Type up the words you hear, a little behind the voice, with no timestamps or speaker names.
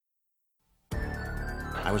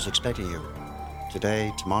I was expecting you.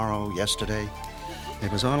 Today, tomorrow, yesterday. It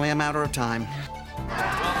was only a matter of time. Welcome to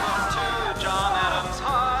John Adams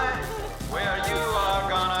High, where you are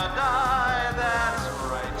gonna die, that's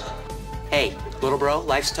right. Hey, little bro,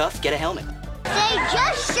 life's tough. Get a helmet. They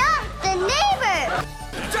just shot the neighbor!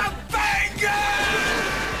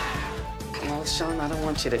 Well, Sean, I don't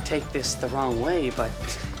want you to take this the wrong way, but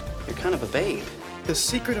you're kind of a babe. The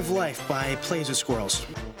Secret of Life by Plays of Squirrels.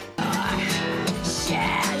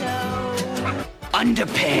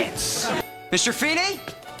 Underpants. Mr. Feeney?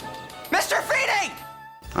 Mr. Feeney!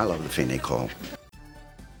 I love the Feeney Call.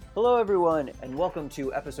 Hello, everyone, and welcome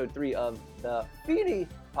to episode 3 of the Feeney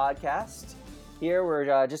podcast. Here,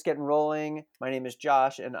 we're just getting rolling. My name is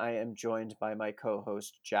Josh, and I am joined by my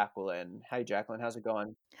co-host, Jacqueline. Hi, Jacqueline. How's it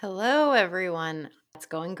going? Hello, everyone. It's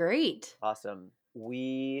going great. Awesome.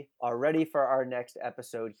 We are ready for our next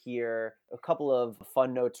episode here. A couple of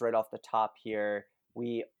fun notes right off the top here.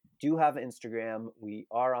 We do have Instagram. We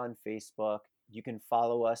are on Facebook. You can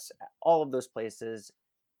follow us at all of those places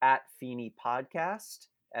at Feeney Podcast,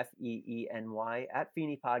 F-E-E-N-Y, at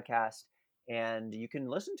Feeney Podcast. And you can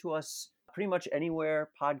listen to us pretty much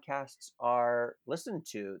anywhere podcasts are listened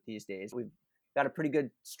to these days. We've got a pretty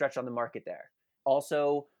good stretch on the market there.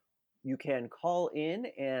 Also, you can call in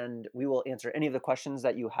and we will answer any of the questions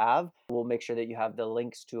that you have. We'll make sure that you have the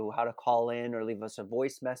links to how to call in or leave us a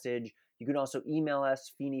voice message. You can also email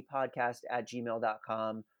us,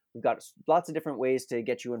 feeneypodcast@gmail.com. We've got lots of different ways to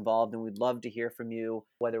get you involved, and we'd love to hear from you,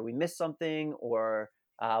 whether we missed something or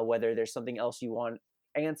whether there's something else you want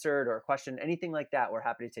answered or a question, anything like that. We're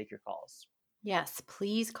happy to take your calls. Yes,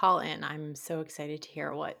 please call in. I'm so excited to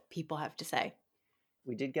hear what people have to say.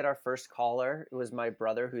 We did get our first caller. It was my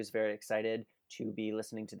brother, who's very excited to be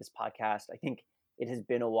listening to this podcast. I think it has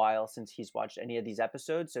been a while since he's watched any of these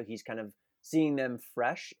episodes, so he's kind of seeing them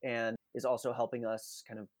fresh and is also helping us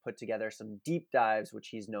kind of put together some deep dives, which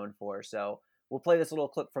he's known for. So we'll play this little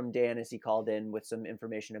clip from Dan as he called in with some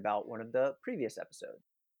information about one of the previous episodes.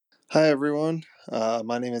 Hi, everyone.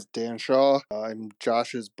 My name is Dan Shaw. I'm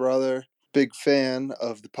Josh's brother. Big fan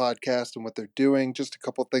of the podcast and what they're doing. Just a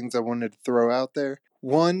couple things I wanted to throw out there.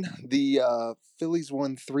 One, the Phillies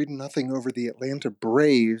won 3-0 over the Atlanta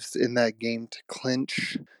Braves in that game to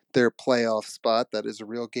clinch their playoff spot. That is a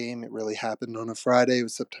real game. It really happened on a Friday. It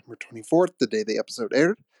was September 24th, the day the episode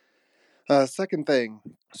aired. Second thing,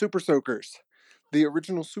 Super Soakers. The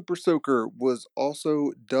original Super Soaker was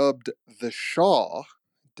also dubbed the Shaw.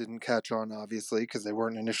 Didn't catch on, obviously, because they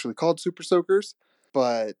weren't initially called Super Soakers.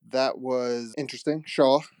 But that was interesting.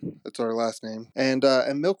 Shaw, that's our last name. And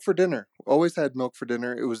milk for dinner. Always had milk for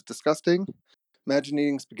dinner. It was disgusting. Imagine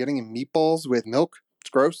eating spaghetti and meatballs with milk. It's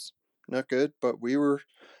gross. Not good, but we were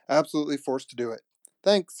absolutely forced to do it.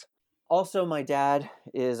 Thanks. Also, my dad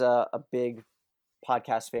is a big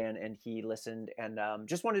podcast fan, and he listened and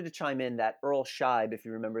just wanted to chime in that Earl Scheib, if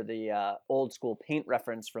you remember the old school paint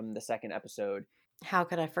reference from the second episode, How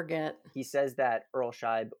could I forget? he says that Earl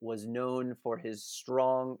Scheib was known for his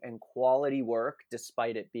strong and quality work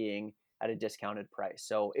despite it being at a discounted price.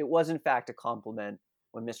 So it was in fact a compliment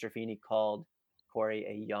when Mr. Feeney called Corey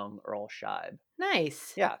a young Earl Scheib.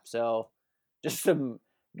 Nice. Yeah, so just some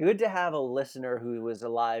good to have a listener who was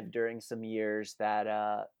alive during some years that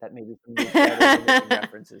maybe some new were making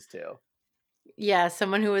references to. Yeah,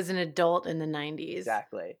 someone who was an adult in the 90s.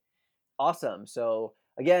 Exactly. Awesome. So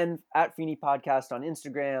again, at Feeney Podcast on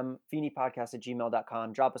Instagram,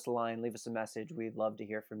 feeneypodcast@gmail.com. Drop us a line, leave us a message. We'd love to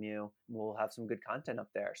hear from you. We'll have some good content up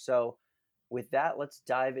there. So with that, let's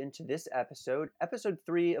dive into this episode. Episode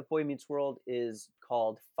 3 of Boy Meets World is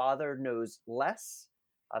called Father Knows Less.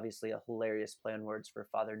 Obviously, a hilarious play on words for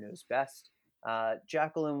Father Knows Best.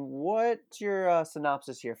 Jacqueline, what's your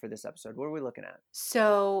synopsis here for this episode? What are we looking at?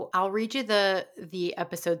 So I'll read you the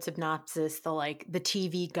episode synopsis, the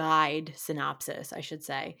TV guide synopsis, I should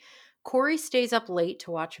say. Corey stays up late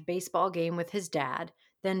to watch a baseball game with his dad,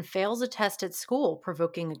 then fails a test at school,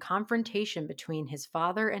 provoking a confrontation between his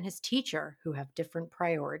father and his teacher, who have different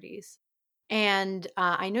priorities. And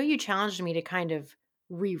I know you challenged me to kind of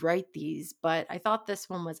rewrite these, but I thought this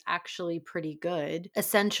one was actually pretty good.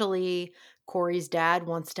 Essentially, Corey's dad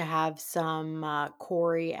wants to have some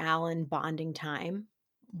Corey Allen bonding time,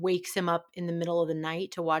 wakes him up in the middle of the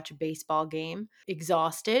night to watch a baseball game.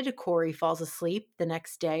 Exhausted, Corey falls asleep the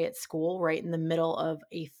next day at school, right in the middle of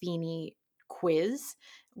a Feeney quiz,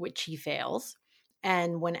 which he fails.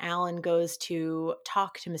 And when Allen goes to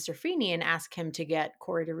talk to Mr. Feeney and ask him to get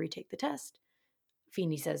Corey to retake the test,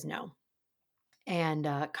 Feeney says no. And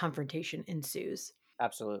confrontation ensues.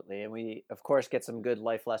 Absolutely. And we, of course, get some good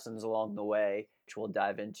life lessons along the way, which we'll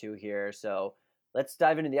dive into here. So let's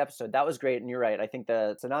dive into the episode. That was great, and you're right. I think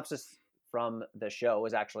the synopsis from the show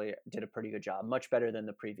was actually did a pretty good job, much better than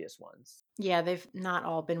the previous ones. Yeah, they've not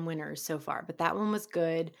all been winners so far, but that one was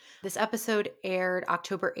good. This episode aired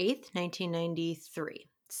October 8th, 1993.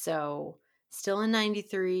 So still in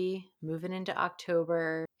 93, moving into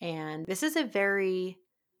October. And this is a very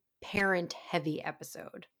parent heavy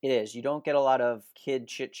episode. It is. You don't get a lot of kid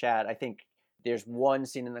chit chat. I think there's one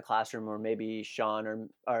scene in the classroom where maybe Sean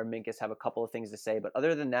or Minkus have a couple of things to say, but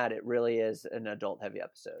other than that, it really is an adult heavy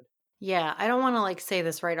episode. Yeah, I don't want to like say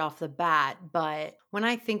this right off the bat, but when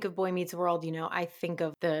I think of Boy Meets World, I think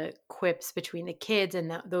of the quips between the kids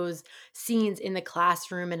and those scenes in the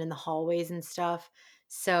classroom and in the hallways and stuff.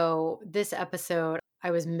 So this episode, I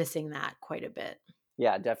was missing that quite a bit.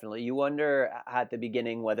 Yeah, definitely. You wonder at the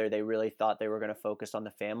beginning whether they really thought they were going to focus on the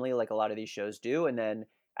family like a lot of these shows do. And then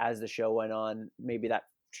as the show went on, maybe that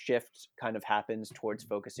shift kind of happens towards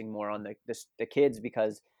focusing more on the kids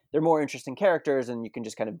because they're more interesting characters and you can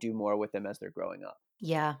just kind of do more with them as they're growing up.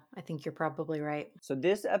 Yeah, I think you're probably right. So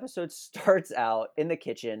this episode starts out in the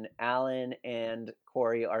kitchen. Alan and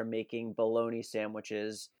Corey are making bologna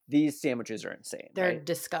sandwiches. These sandwiches are insane. They're right?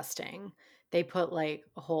 disgusting. They put like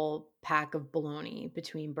a whole pack of bologna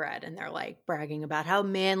between bread and they're like bragging about how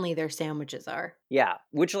manly their sandwiches are. Yeah,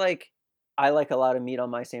 which like I like a lot of meat on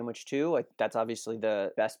my sandwich too. Like that's obviously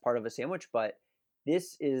the best part of a sandwich, but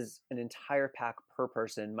this is an entire pack per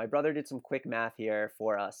person. My brother did some quick math here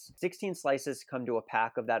for us. 16 slices come to a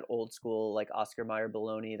pack of that old school like Oscar Mayer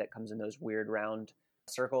bologna that comes in those weird round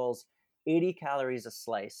circles. 80 calories a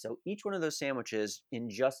slice. So each one of those sandwiches in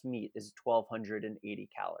just meat is 1,280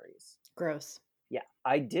 calories. Gross. Yeah,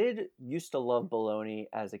 I did used to love bologna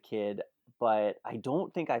as a kid, but I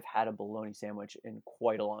don't think I've had a bologna sandwich in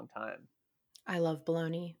quite a long time. I love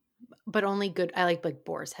bologna, but only good. I like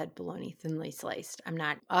boar's head bologna, thinly sliced. I'm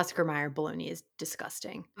not, Oscar Mayer bologna is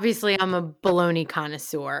disgusting. Obviously, I'm a bologna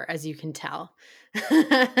connoisseur, as you can tell.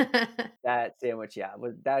 That sandwich, yeah,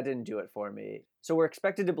 that didn't do it for me. So we're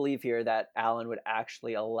expected to believe here that Alan would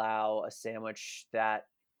actually allow a sandwich that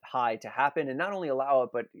high to happen, and not only allow it,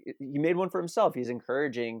 but he made one for himself. He's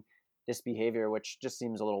encouraging this behavior, which just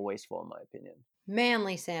seems a little wasteful in my opinion.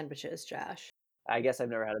 Manly sandwiches, Josh. I guess I've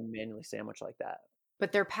never had a manually sandwich like that.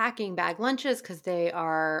 But they're packing bag lunches because they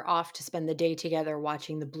are off to spend the day together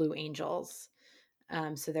watching the Blue Angels.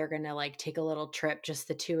 So they're going to like take a little trip, just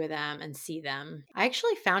the two of them, and see them. I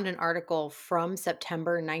actually found an article from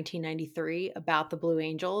September 1993 about the Blue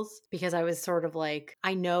Angels because I was sort of like,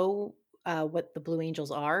 I know what the Blue Angels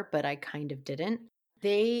are, but I kind of didn't.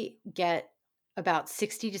 They get about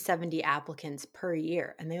 60 to 70 applicants per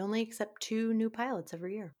year, and they only accept 2 new pilots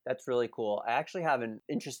every year. That's really cool. I actually have an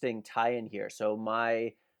interesting tie-in here. So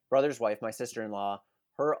my brother's wife, my sister-in-law,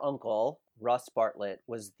 her uncle, Russ Bartlett,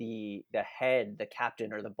 was the head, the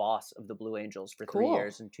captain, or the boss of the Blue Angels for 3 Cool.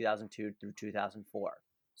 years in 2002 through 2004.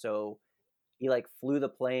 So he like flew the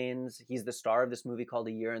planes. He's the star of this movie called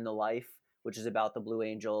A Year in the Life, which is about the Blue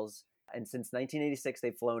Angels. And since 1986,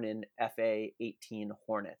 they've flown in FA-18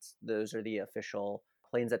 Hornets. Those are the official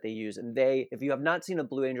planes that they use. And if you have not seen a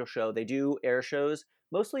Blue Angel show, they do air shows,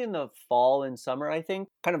 mostly in the fall and summer, I think,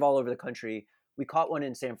 kind of all over the country. We caught one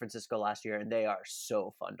in San Francisco last year, and they are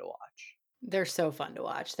so fun to watch. They're so fun to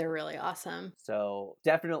watch. They're really awesome. So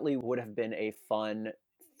definitely would have been a fun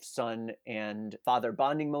son and father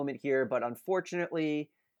bonding moment here. But unfortunately,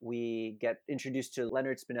 we get introduced to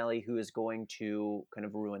Leonard Spinelli, who is going to kind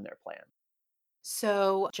of ruin their plan.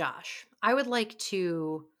 So, Josh, I would like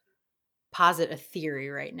to posit a theory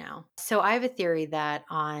right now. So I have a theory that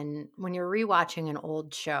when you're rewatching an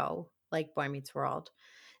old show like Boy Meets World,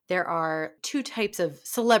 there are 2 types of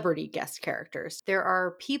celebrity guest characters. There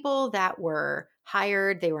are people that were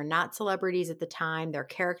hired, they were not celebrities at the time, they're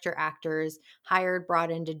character actors, hired,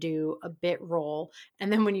 brought in to do a bit role.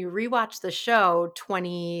 And then when you rewatch the show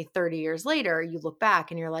 20, 30 years later, you look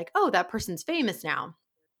back and you're like, oh, that person's famous now.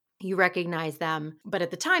 You recognize them, but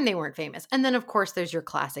at the time they weren't famous. And then, of course, there's your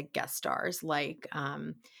classic guest stars like,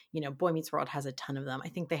 Boy Meets World has a ton of them. I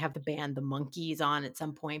think they have the band The Monkees on at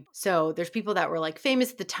some point. So there's people that were like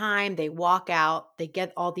famous at the time. They walk out, they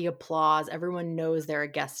get all the applause. Everyone knows they're a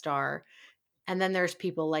guest star. And then there's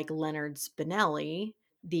people like Leonard Spinelli,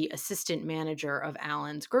 the assistant manager of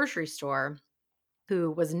Alan's grocery store,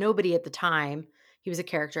 who was nobody at the time. He was a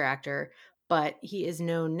character actor, but he is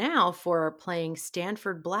known now for playing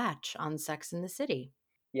Stanford Blatch on Sex and the City.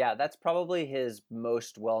 Yeah, that's probably his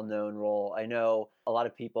most well-known role. I know a lot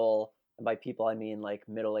of people, and by people I mean like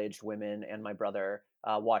middle-aged women and my brother,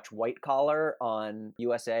 watch White Collar on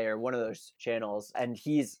USA or one of those channels, and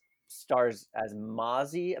he's stars as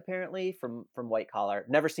Mozzie apparently from White Collar.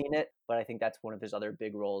 Never seen it, but I think that's one of his other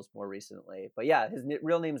big roles more recently. But yeah, his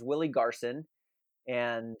real name's Willie Garson,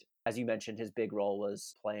 and as you mentioned, his big role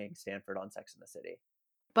was playing Stanford on Sex and the City.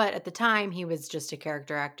 But at the time, he was just a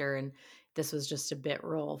character actor, and this was just a bit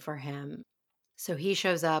role for him. So he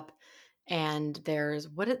shows up, and there's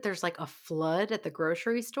like a flood at the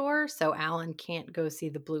grocery store, so Alan can't go see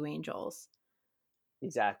the Blue Angels.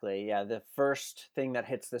 Exactly. Yeah, the first thing that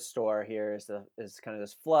hits the store here is kind of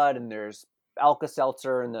this flood, and there's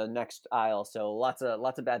Alka-Seltzer in the next aisle. So lots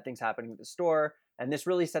of bad things happening at the store, and this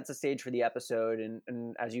really sets the stage for the episode.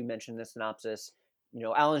 And as you mentioned in the synopsis,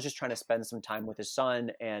 Alan's just trying to spend some time with his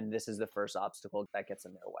son, and this is the first obstacle that gets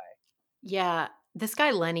in their way. Yeah, this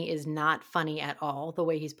guy Lenny is not funny at all, the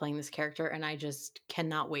way he's playing this character, and I just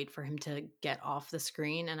cannot wait for him to get off the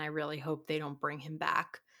screen, and I really hope they don't bring him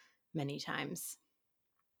back many times.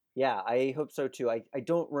 Yeah, I hope so too. I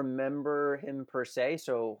don't remember him per se,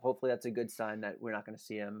 so hopefully that's a good sign that we're not going to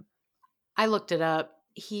see him. I looked it up.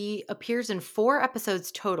 He appears in 4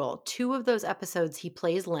 episodes total. 2 of those episodes he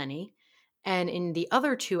plays Lenny, and in the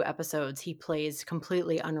other 2 episodes he plays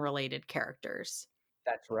completely unrelated characters.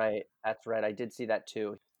 That's right. That's right. I did see that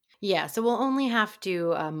too. Yeah, so we'll only have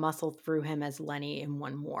to muscle through him as Lenny in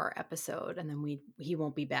one more episode, and then he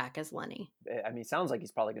won't be back as Lenny. I mean, sounds like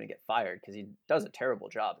he's probably going to get fired because he does a terrible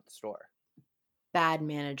job at the store. Bad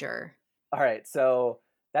manager. All right, so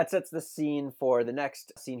that sets the scene for the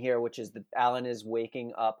next scene here, which is that Alan is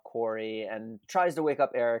waking up Corey and tries to wake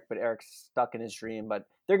up Eric, but Eric's stuck in his dream. But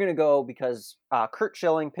they're going to go because Curt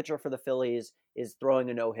Schilling, pitcher for the Phillies, is throwing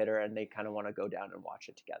a no-hitter, and they kind of want to go down and watch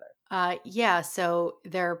it together. Yeah, so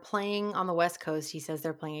they're playing on the West Coast. He says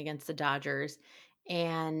they're playing against the Dodgers.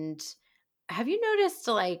 And have you noticed,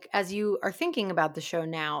 like, as you are thinking about the show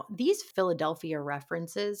now, these Philadelphia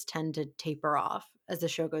references tend to taper off as the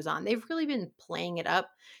show goes on. They've really been playing it up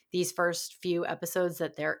these first few episodes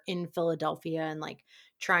that they're in Philadelphia and like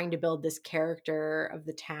trying to build this character of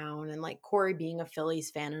the town and like Corey being a Phillies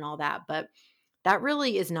fan and all that. But that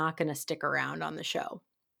really is not going to stick around on the show.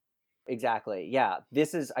 Exactly. Yeah.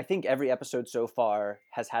 I think every episode so far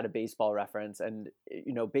has had a baseball reference. And,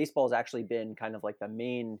 baseball's actually been kind of like the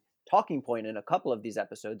main talking point in a couple of these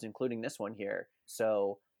episodes, including this one here.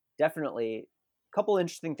 So definitely a couple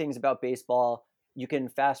interesting things about baseball. You can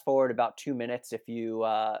fast forward about 2 minutes if you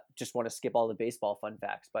just want to skip all the baseball fun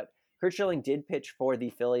facts. But Curt Schilling did pitch for the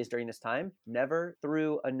Phillies during this time, never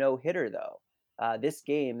threw a no-hitter, though. This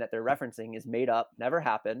game that they're referencing is made up, never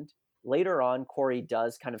happened. Later on, Corey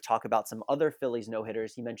does kind of talk about some other Phillies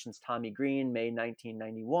no-hitters. He mentions Tommy Green, May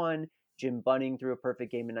 1991. Jim Bunning threw a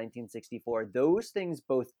perfect game in 1964. Those things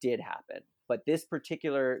both did happen. But this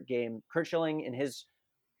particular game, Curt Schilling, in his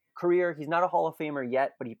career, he's not a Hall of Famer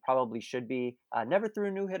yet, but he probably should be. Never threw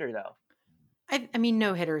a no-hitter, though. I mean,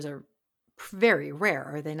 no-hitters are very rare,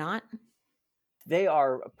 are they not? They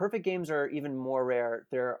are. Perfect games are even more rare.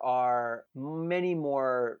 There are many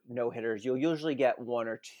more no-hitters. You'll usually get 1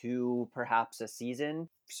 or 2 perhaps a season.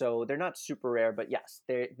 So they're not super rare, but yes,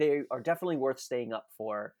 they are definitely worth staying up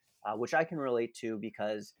for, which I can relate to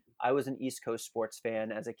because I was an East Coast sports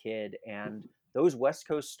fan as a kid, and those West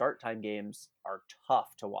Coast start time games are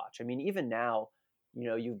tough to watch. I mean, even now,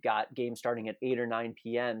 you've got games starting at 8 or 9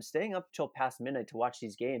 p.m. Staying up till past midnight to watch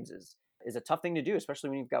these games is a tough thing to do, especially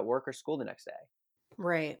when you've got work or school the next day.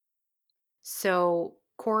 Right. So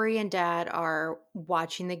Corey and Dad are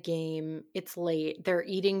watching the game. It's late. They're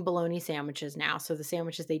eating bologna sandwiches now. So the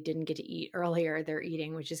sandwiches they didn't get to eat earlier, they're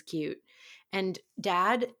eating, which is cute. And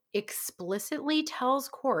Dad explicitly tells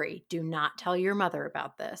Corey, do not tell your mother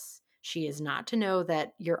about this. She is not to know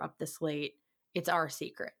that you're up this late. It's our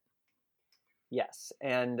secret. Yes.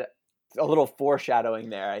 And a little foreshadowing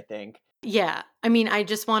there, I think. Yeah. I mean, I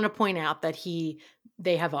just want to point out that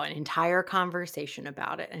they have an entire conversation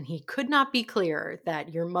about it, and he could not be clearer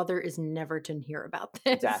that your mother is never to hear about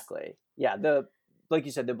this. Exactly. Yeah. Like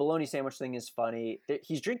you said, the bologna sandwich thing is funny.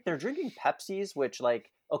 They're drinking Pepsis, which,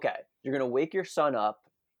 like, okay, you're going to wake your son up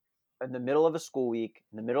in the middle of a school week,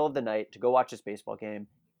 in the middle of the night to go watch this baseball game.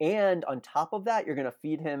 And on top of that, you're going to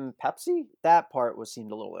feed him Pepsi? That part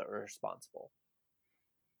seemed a little irresponsible.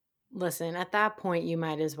 Listen, at that point, you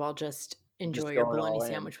might as well just enjoy Just your going all bologna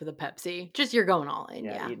in. sandwich with a Pepsi. Just you're going all in,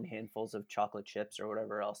 yeah. Eating handfuls of chocolate chips or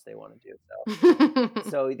whatever else they want to do.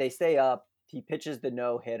 So they stay up. He pitches the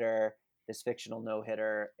no-hitter, this fictional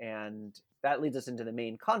no-hitter, and that leads us into the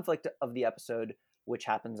main conflict of the episode, which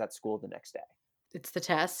happens at school the next day. It's the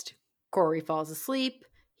test. Corey falls asleep.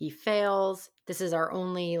 He fails. This is our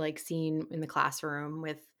only scene in the classroom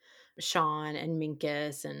with Sean and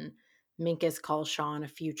Minkus, and Minkus calls Sean a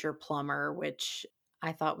future plumber, which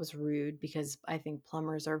I thought was rude because I think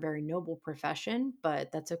plumbers are a very noble profession,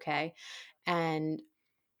 but that's okay. And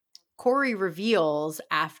Corey reveals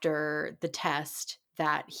after the test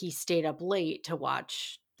that he stayed up late to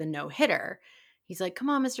watch the no hitter. He's like, "Come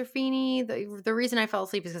on, Mr. Feeney. The reason I fell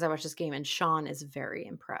asleep is because I watched this game." And Sean is very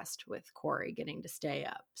impressed with Corey getting to stay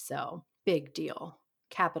up. So big deal.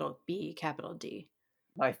 Capital B, capital D.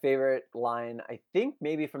 My favorite line, I think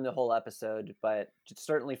maybe from the whole episode, but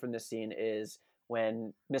certainly from this scene, is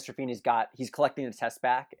when Mr. Feeney's he's collecting the test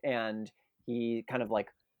back, and he kind of like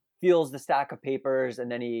feels the stack of papers,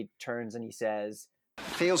 and then he turns and he says,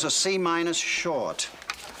 Feels a C minus short.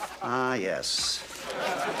 Ah, yes.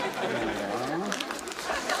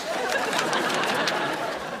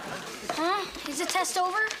 Huh? Is the test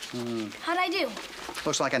over? How'd I do?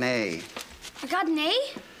 Looks like an A. I got an A?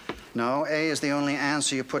 No, A is the only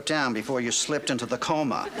answer you put down before you slipped into the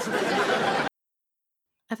coma.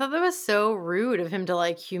 I thought that was so rude of him to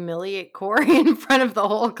like humiliate Corey in front of the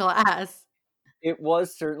whole class. it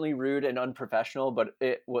was certainly rude and unprofessional, but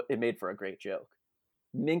it made for a great joke.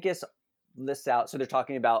 Minkus lists out, so they're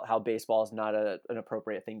talking about how baseball is not an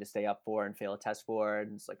appropriate thing to stay up for and fail a test for,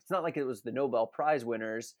 and it's not like it was the Nobel Prize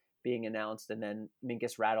winners being announced, and then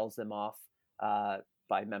Minkus rattles them off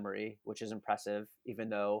by memory, which is impressive, even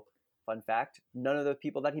though, fun fact, none of the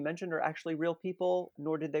people that he mentioned are actually real people,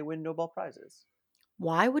 nor did they win Nobel Prizes.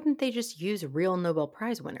 Why wouldn't they just use real Nobel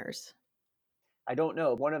Prize winners? I don't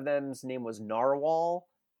know. One of them's name was Narwhal,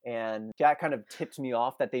 and that kind of tipped me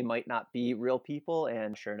off that they might not be real people,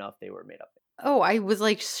 and sure enough, they were made up. Oh, I was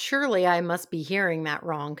like, surely I must be hearing that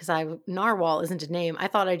wrong because Narwhal isn't a name. I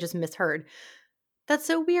thought I just misheard. That's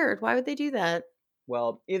so weird. Why would they do that?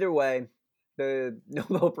 Well, either way, the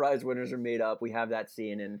Nobel Prize winners are made up. We have that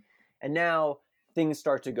scene, and now things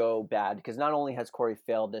start to go bad because not only has Corey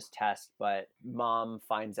failed this test, but Mom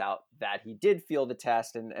finds out that he did fail the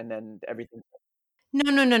test, and then everything.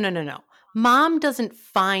 No. Mom doesn't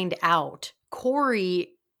find out.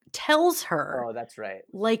 Corey tells her. Oh, that's right.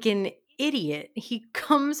 Like an idiot. He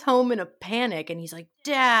comes home in a panic and he's like,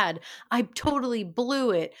 "Dad, I totally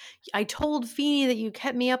blew it. I told Feeney that you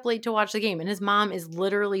kept me up late to watch the game." And his mom is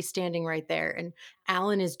literally standing right there. And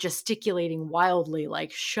Alan is gesticulating wildly,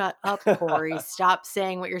 like, "Shut up, Corey. Stop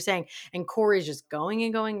saying what you're saying." And Corey's just going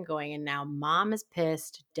and going and going. And now Mom is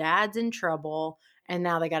pissed. Dad's in trouble. And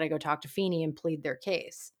now they got to go talk to Feeney and plead their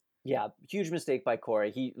case. Yeah, huge mistake by Corey.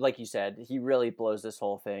 He, like you said, he really blows this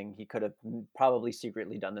whole thing. He could have probably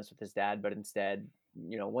secretly done this with his dad, but instead,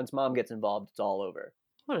 once Mom gets involved, it's all over.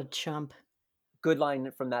 What a chump. Good line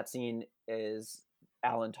from that scene is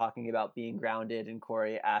Alan talking about being grounded, and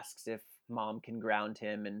Corey asks if Mom can ground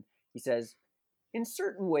him, and he says, "In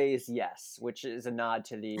certain ways, yes," which is a nod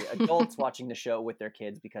to the adults watching the show with their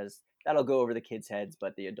kids, because that'll go over the kids' heads,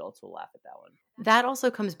 but the adults will laugh at that one. That also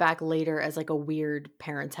comes back later as like a weird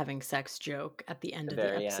parents having sex joke at the end of the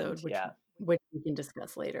very episode, end, which we can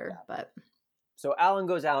discuss later. Yeah. But so Alan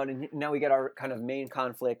goes out, and now we get our kind of main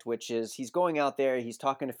conflict, which is he's going out there, he's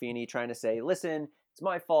talking to Feeney, trying to say, "Listen, it's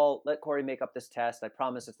my fault. Let Corey make up this test. I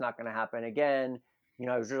promise it's not going to happen again.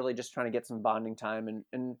 I was really just trying to get some bonding time."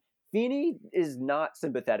 And Feeney is not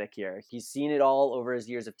sympathetic here. He's seen it all over his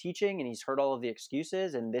years of teaching, and he's heard all of the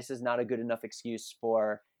excuses, and this is not a good enough excuse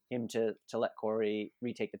for him to let Corey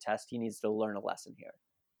retake the test. He needs to learn a lesson here.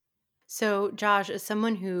 so, Josh, as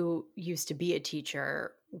someone who used to be a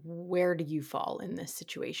teacher, where do you fall in this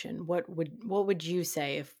situation? What would you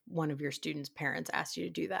say if one of your students' parents asked you to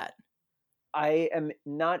do that? I am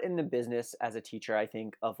not in the business as a teacher, I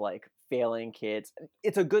think, of like failing kids.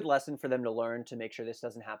 It's a good lesson for them to learn to make sure this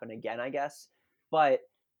doesn't happen again, I guess. But,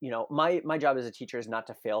 my job as a teacher is not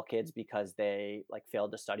to fail kids because they like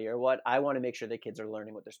failed to study or what. I want to make sure the kids are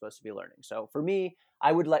learning what they're supposed to be learning. So for me,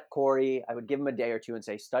 I would give him a day or two and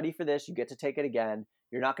say, "Study for this. You get to take it again.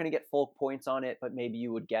 You're not going to get full points on it, but maybe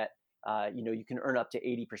you would get, you can earn up to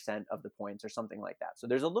 80% of the points or something like that." So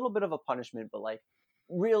there's a little bit of a punishment, but like,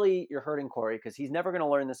 really, you're hurting Corey because he's never going to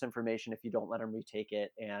learn this information if you don't let him retake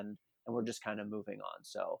it, and we're just kind of moving on.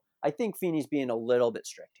 So I think Feeney's being a little bit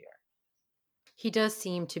strict here. He does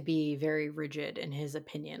seem to be very rigid in his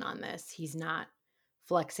opinion on this. He's not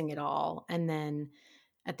flexing at all. And then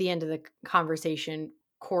at the end of the conversation,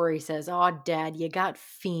 Corey says, "Oh, Dad, you got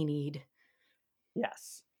fiended."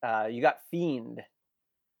 Yes, you got fiend.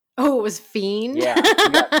 Oh, it was fiend? Yeah, you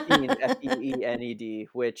got fiend, Feened,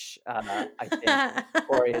 which I think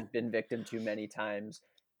Corey has been victim to many times.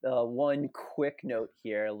 One quick note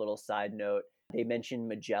here, a little side note. They mentioned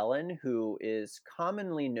Magellan, who is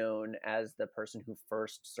commonly known as the person who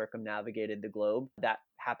first circumnavigated the globe. That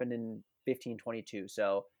happened in 1522.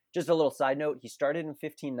 So just a little side note, he started in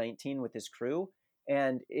 1519 with his crew,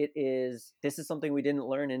 And this is something we didn't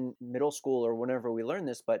learn in middle school or whenever we learned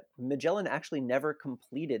this, but Magellan actually never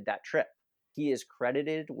completed that trip. He is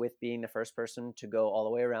credited with being the first person to go all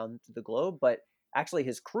the way around the globe, but actually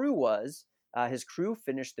his crew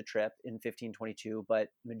finished the trip in 1522, but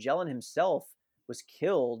Magellan himself was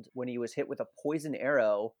killed when he was hit with a poison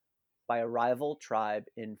arrow by a rival tribe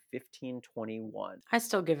in 1521. I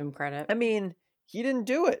still give him credit. I mean, he didn't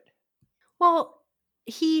do it. Well,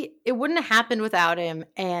 it wouldn't have happened without him,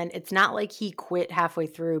 and it's not like he quit halfway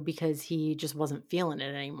through because he just wasn't feeling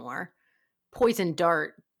it anymore. Poison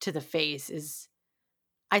dart to the face is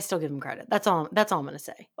I still give him credit. That's all I'm going to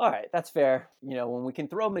say. All right, that's fair. When we can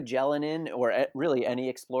throw Magellan in, or really any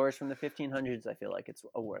explorers from the 1500s, I feel like it's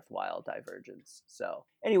a worthwhile divergence. So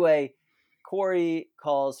anyway, Corey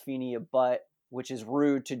calls Feeney a butt, which is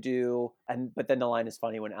rude to do, but then the line is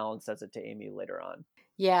funny when Alan says it to Amy later on.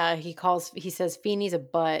 Yeah, he says Feeney's a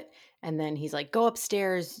butt, and then he's like, go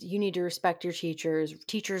upstairs, you need to respect your teachers.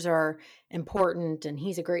 Teachers are important, and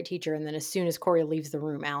he's a great teacher. And then as soon as Corey leaves the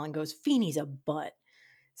room, Alan goes, Feeney's a butt.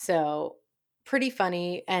 So pretty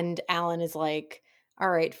funny. And Alan is like, all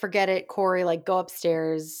right, forget it, Corey, like go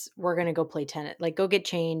upstairs. We're going to go play tennis. Like go get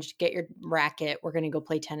changed, get your racket. We're going to go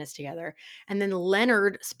play tennis together. And then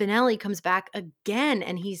Leonard Spinelli comes back again,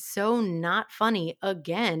 and he's so not funny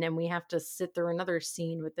again. And we have to sit through another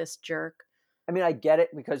scene with this jerk. I mean, I get it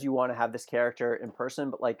because you want to have this character in person,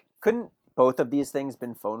 but like, couldn't both of these things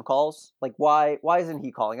been phone calls? Like, why isn't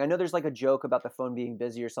he calling? I know there's like a joke about the phone being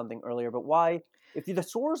busy or something earlier, but why? If the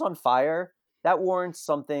store's on fire, that warrants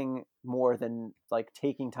something more than like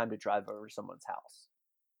taking time to drive over to someone's house.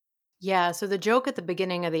 Yeah, so the joke at the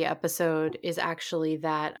beginning of the episode is actually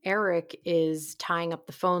that Eric is tying up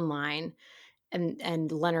the phone line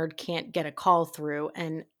and Leonard can't get a call through,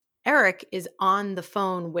 and Eric is on the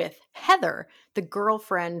phone with Heather, the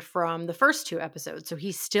girlfriend from the first two episodes. So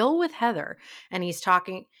he's still with Heather, and he's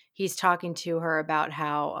talking to her about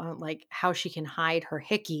how she can hide her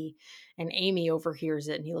hickey, and Amy overhears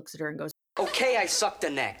it, and he looks at her and goes, Okay, I sucked a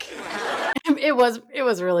neck. it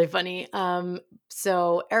was really funny.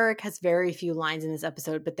 So Eric has very few lines in this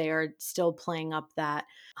episode, but they are still playing up that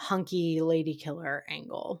hunky lady killer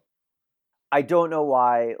angle. I don't know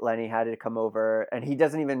why Lenny had to come over, and he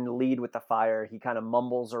doesn't even lead with the fire. He kind of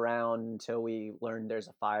mumbles around until we learn there's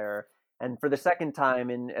a fire. And for the second time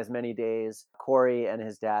in as many days, Corey and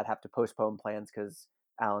his dad have to postpone plans because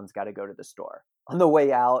Alan's got to go to the store. On the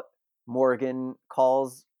way out, Morgan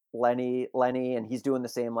calls Lenny, and he's doing the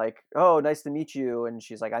same, like, oh, nice to meet you. And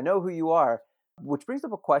she's like, I know who you are. Which brings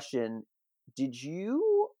up a question. Did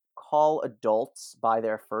you call adults by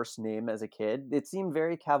their first name as a kid? It seemed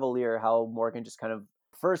very cavalier how Morgan just kind of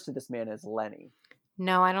refers to this man as Lenny.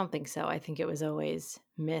 No, I don't think so. I think it was always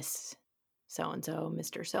Miss so-and-so,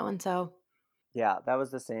 Mr. So-and-so. Yeah, that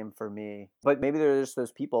was the same for me. But maybe there's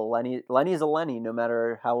those people. Lenny's a Lenny no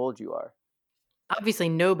matter how old you are. Obviously,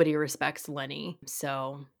 nobody respects Lenny,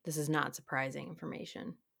 so this is not surprising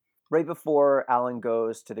information. Right before Alan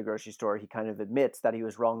goes to the grocery store, he kind of admits that he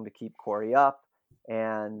was wrong to keep Corey up,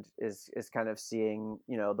 and is kind of seeing,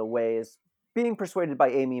 the ways, being persuaded by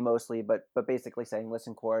Amy mostly, but basically saying,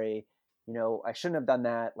 listen, Corey, I shouldn't have done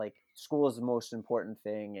that. Like, school is the most important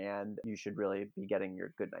thing, and you should really be getting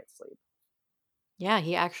your good night's sleep. Yeah,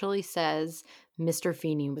 he actually says Mr.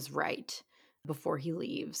 Feeney was right before he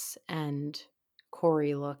leaves, and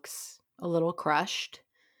Corey looks a little crushed.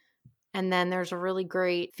 And then there's a really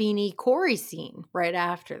great Feeney-Corey scene right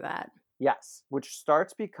after that. Yes, which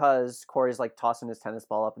starts because Corey's like tossing his tennis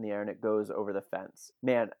ball up in the air and it goes over the fence.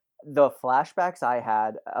 Man, the flashbacks I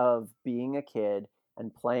had of being a kid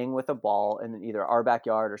and playing with a ball in either our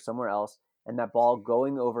backyard or somewhere else, and that ball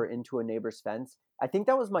going over into a neighbor's fence, I think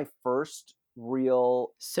that was my first real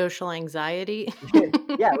social anxiety.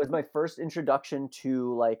 Yeah, it was my first introduction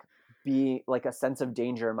to like being like a sense of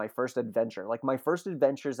danger. My first adventure, like my first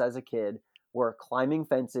adventures as a kid, were climbing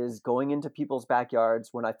fences, going into people's backyards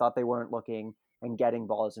when I thought they weren't looking, and getting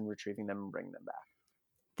balls and retrieving them and bringing them back.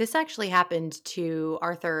 This actually happened to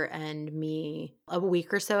Arthur and me a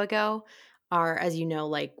week or so ago. As you know,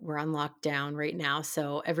 like we're on lockdown right now,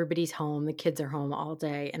 so everybody's home. The kids are home all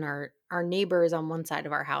day, and our neighbors on one side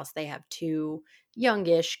of our house, they have two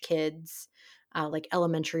youngish kids, like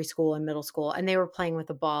elementary school and middle school, and they were playing with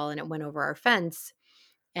a ball, and it went over our fence,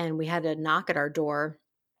 and we had to knock at our door,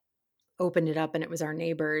 opened it up, and it was our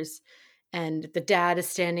neighbors. And the dad is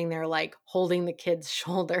standing there like holding the kids'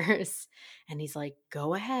 shoulders, and he's like,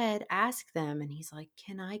 go ahead, ask them. And he's like,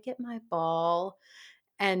 can I get my ball?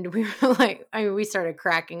 And we were like, we started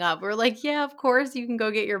cracking up. We are like, yeah, of course you can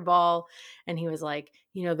go get your ball. And he was like,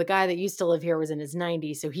 the guy that used to live here was in his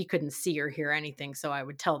 90s, so he couldn't see or hear anything. So I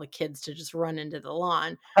would tell the kids to just run into the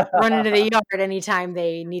lawn, run into the yard anytime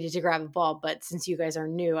they needed to grab a ball. But since you guys are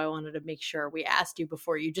new, I wanted to make sure we asked you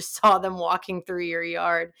before you just saw them walking through your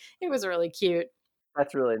yard. It was really cute.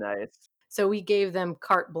 That's really nice. So we gave them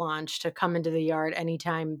carte blanche to come into the yard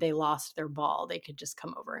anytime they lost their ball. They could just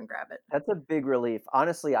come over and grab it. That's a big relief.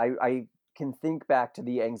 Honestly, I can think back to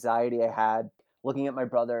the anxiety I had looking at my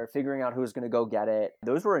brother, figuring out who was going to go get it.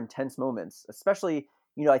 Those were intense moments, especially,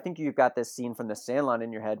 I think you've got this scene from The Sandlot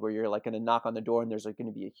in your head where you're like going to knock on the door and there's like going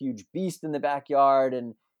to be a huge beast in the backyard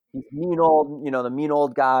and he's the mean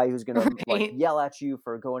old guy who's going to like yell at you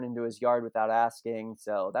for going into his yard without asking.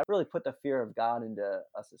 So that really put the fear of God into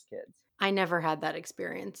us as kids. I never had that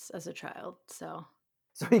experience as a child, so.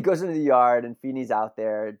 So he goes into the yard and Feeney's out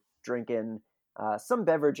there drinking some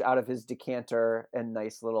beverage out of his decanter and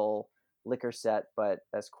nice little liquor set. But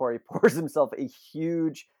as Corey pours himself a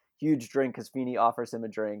huge drink because Feeney offers him a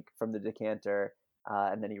drink from the decanter,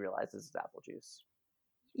 and then he realizes it's apple juice.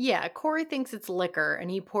 Yeah, Corey thinks it's liquor,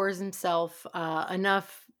 and he pours himself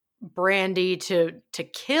enough brandy to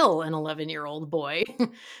kill an 11-year-old boy.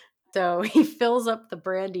 So he fills up the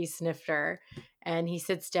brandy snifter and he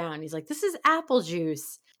sits down. He's like, this is apple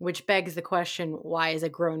juice, which begs the question, why is a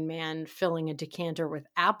grown man filling a decanter with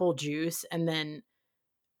apple juice? And then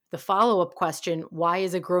the follow-up question, why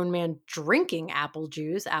is a grown man drinking apple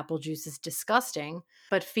juice? Apple juice is disgusting.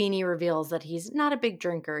 But Feeney reveals that he's not a big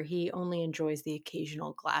drinker. He only enjoys the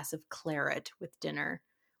occasional glass of claret with dinner,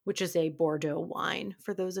 which is a Bordeaux wine,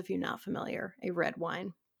 for those of you not familiar, a red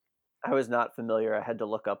wine. I was not familiar. I had to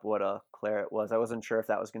look up what a claret was. I wasn't sure if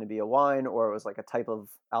that was going to be a wine or it was like a type of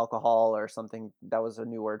alcohol or something. That was a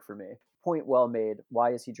new word for me. Point well made.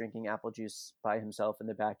 Why is he drinking apple juice by himself in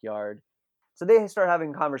the backyard? So they start having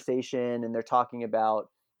a conversation and they're talking about,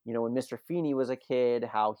 when Mr. Feeney was a kid,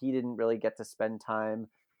 how he didn't really get to spend time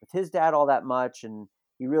with his dad all that much. And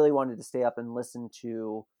he really wanted to stay up and listen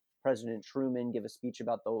to President Truman give a speech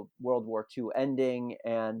about the World War II ending,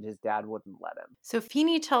 and his dad wouldn't let him. So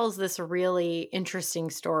Feeney tells this really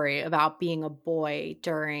interesting story about being a boy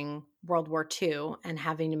during World War II and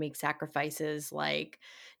having to make sacrifices like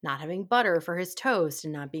not having butter for his toast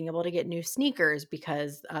and not being able to get new sneakers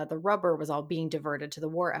because the rubber was all being diverted to the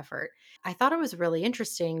war effort. I thought it was really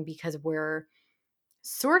interesting because we're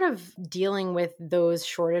sort of dealing with those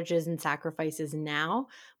shortages and sacrifices now,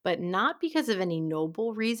 but not because of any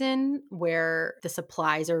noble reason where the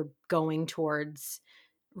supplies are going towards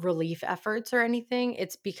relief efforts or anything.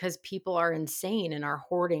 It's because people are insane and are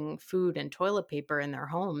hoarding food and toilet paper in their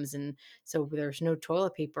homes. And so there's no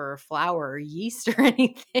toilet paper or flour or yeast or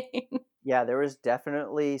anything. Yeah, there was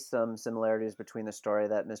definitely some similarities between the story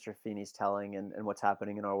that Mr. Feeney's telling and what's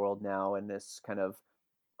happening in our world now in this kind of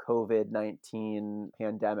COVID-19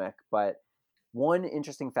 pandemic. But one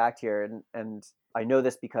interesting fact here, and I know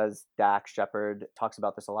this because Dax Shepard talks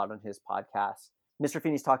about this a lot on his podcast. Mr.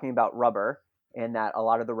 Feeney's talking about rubber and that a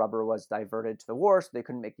lot of the rubber was diverted to the war, so they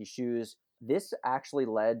couldn't make these shoes. This actually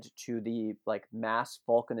led to the mass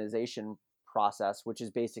vulcanization process, which is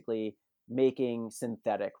basically making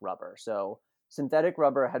synthetic rubber. So synthetic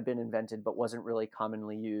rubber had been invented but wasn't really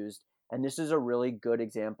commonly used. And this is a really good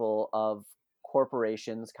example of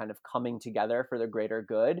corporations kind of coming together for the greater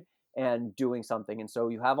good and doing something. And so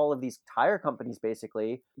you have all of these tire companies,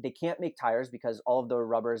 basically, they can't make tires because all of the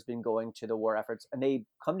rubber has been going to the war efforts, and they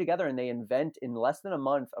come together and they invent in less than a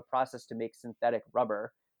month a process to make synthetic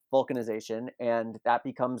rubber, vulcanization, and that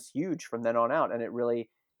becomes huge from then on out. And it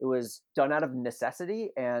was done out of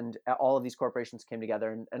necessity, and all of these corporations came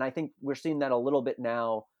together. And I think we're seeing that a little bit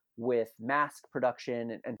now with mask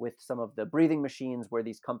production and with some of the breathing machines, where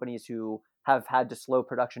these companies who have had to slow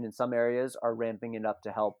production in some areas are ramping it up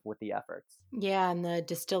to help with the efforts. Yeah, and the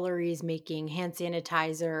distilleries making hand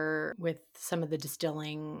sanitizer with some of the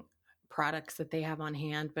distilling products that they have on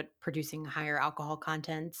hand, but producing higher alcohol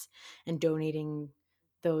contents and donating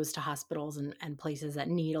those to hospitals and places that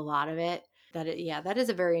need a lot of it. That is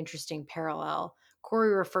a very interesting parallel.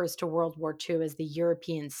 Corey refers to World War II as the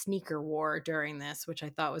European sneaker war during this, which I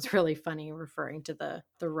thought was really funny, referring to the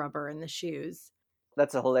rubber in the shoes.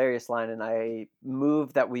 That's a hilarious line, and I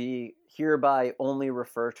move that we hereby only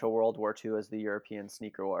refer to World War II as the European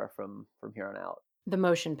sneaker war from here on out. The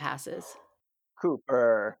motion passes.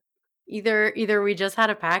 Cooper. Either we just had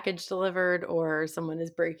a package delivered or someone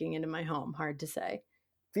is breaking into my home. Hard to say.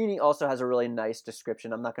 Feeney also has a really nice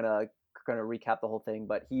description. I'm not going to going to recap the whole thing,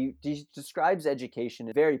 but he describes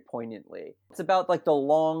education very poignantly. It's about like the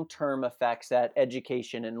long-term effects that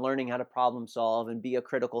education and learning how to problem solve and be a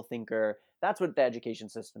critical thinker, that's what the education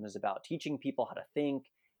system is about, teaching people how to think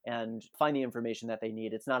and find the information that they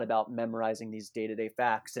need. It's not about memorizing these day-to-day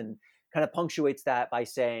facts, and kind of punctuates that by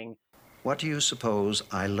saying, What do you suppose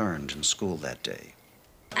I learned in school that day?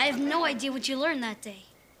 I have no idea what you learned that day.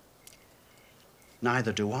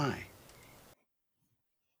 Neither do I.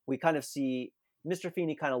 we kind of see Mr.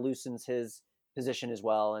 Feeney kind of loosens his position as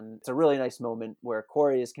well. And it's a really nice moment where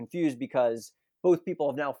Corey is confused because both people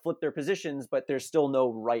have now flipped their positions, but there's still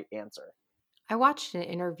no right answer. I watched an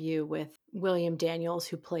interview with William Daniels,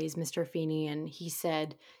 who plays Mr. Feeney, and he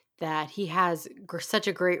said that he has such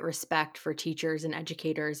a great respect for teachers and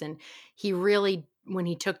educators. And he really, when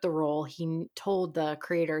he took the role, he told the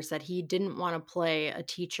creators that he didn't want to play a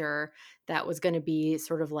teacher that was going to be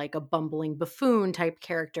sort of like a bumbling buffoon type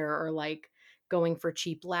character, or like going for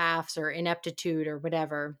cheap laughs or ineptitude or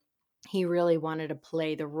whatever. He really wanted to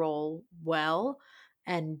play the role well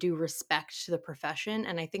and do respect to the profession.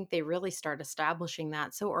 And I think they really start establishing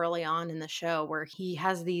that so early on in the show, where he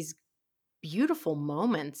has these beautiful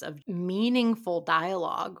moments of meaningful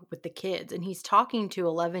dialogue with the kids. And he's talking to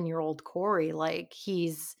 11-year-old Corey like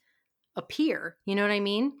he's a peer. You know what I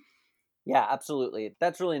mean? Yeah, absolutely.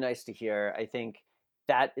 That's really nice to hear. I think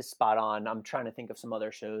that is spot on. I'm trying to think of some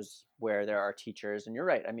other shows where there are teachers, and you're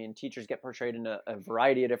right. I mean, teachers get portrayed in a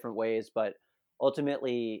variety of different ways, but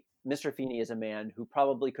ultimately, Mr. Feeney is a man who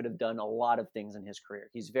probably could have done a lot of things in his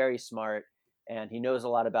career. He's very smart and he knows a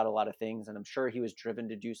lot about a lot of things, and I'm sure he was driven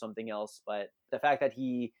to do something else. But the fact that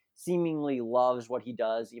he seemingly loves what he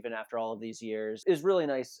does, even after all of these years, is really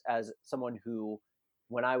nice as someone who,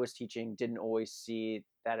 when I was teaching, didn't always see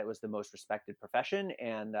that it was the most respected profession.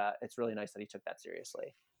 And it's really nice that he took that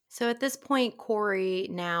seriously. So at this point, Corey,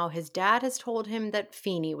 now his dad has told him that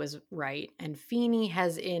Feeney was right. And Feeney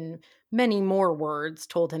has, in many more words,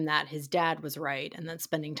 told him that his dad was right and that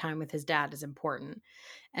spending time with his dad is important.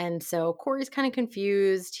 And so Corey's kind of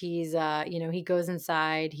confused. He's, he goes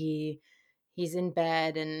inside, he's in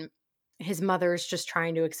bed, and his mother's just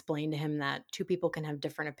trying to explain to him that two people can have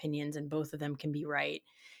different opinions and both of them can be right.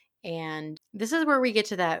 And this is where we get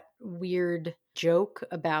to that weird joke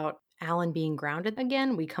about Alan being grounded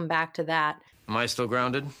again. We come back to that. Am I still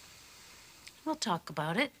grounded? We'll talk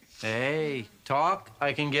about it. Hey, talk?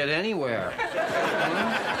 I can get anywhere.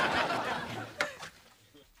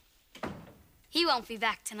 He won't be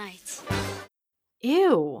back tonight.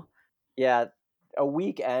 Ew. Yeah, a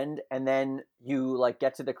weekend, and then you like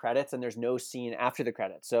get to the credits and there's no scene after the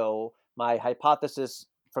credits. So my hypothesis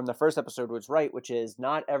from the first episode was right, which is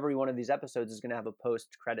not every one of these episodes is going to have a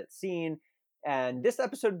post-credit scene. And this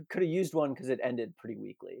episode could have used one because it ended pretty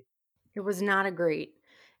weakly. It was not a great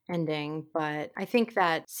ending, but I think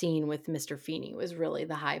that scene with Mr. Feeney was really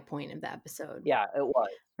the high point of the episode. Yeah, it was.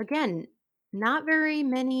 Again, not very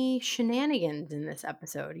many shenanigans in this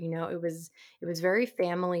episode. It was very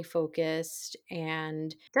family focused,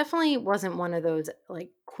 and definitely wasn't one of those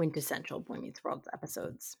like quintessential Boy Meets World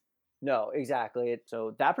episodes. No, exactly.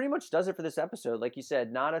 So that pretty much does it for this episode. Like you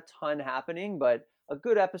said, not a ton happening, but a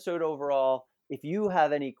good episode overall. If you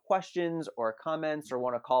have any questions or comments or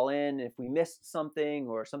want to call in, if we missed something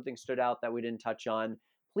or something stood out that we didn't touch on,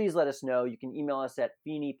 please let us know. You can email us at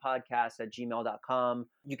feeneypodcast@gmail.com.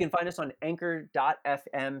 You can find us on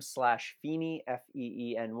anchor.fm/Feeney,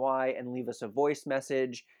 Feeny, and leave us a voice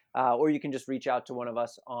message. Or you can just reach out to one of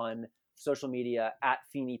us on social media at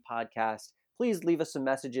Feeney Podcast. Please leave us some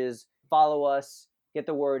messages, follow us, get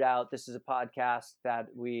the word out. This is a podcast that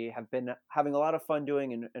we have been having a lot of fun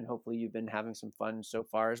doing, and hopefully you've been having some fun so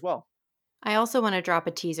far as well. I also want to drop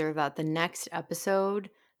a teaser that the next episode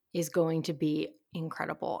is going to be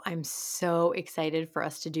incredible. I'm so excited for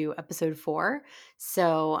us to do episode 4.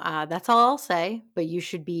 So that's all I'll say, but you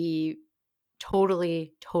should be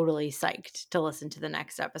totally psyched to listen to the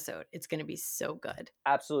next episode. It's going to be so good.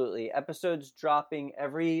 Absolutely. Episodes dropping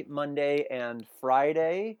every Monday and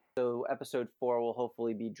Friday. So episode 4 will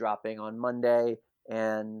hopefully be dropping on Monday,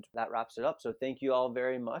 and that wraps it up. So thank you all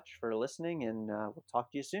very much for listening, and we'll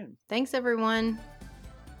talk to you soon. Thanks, everyone.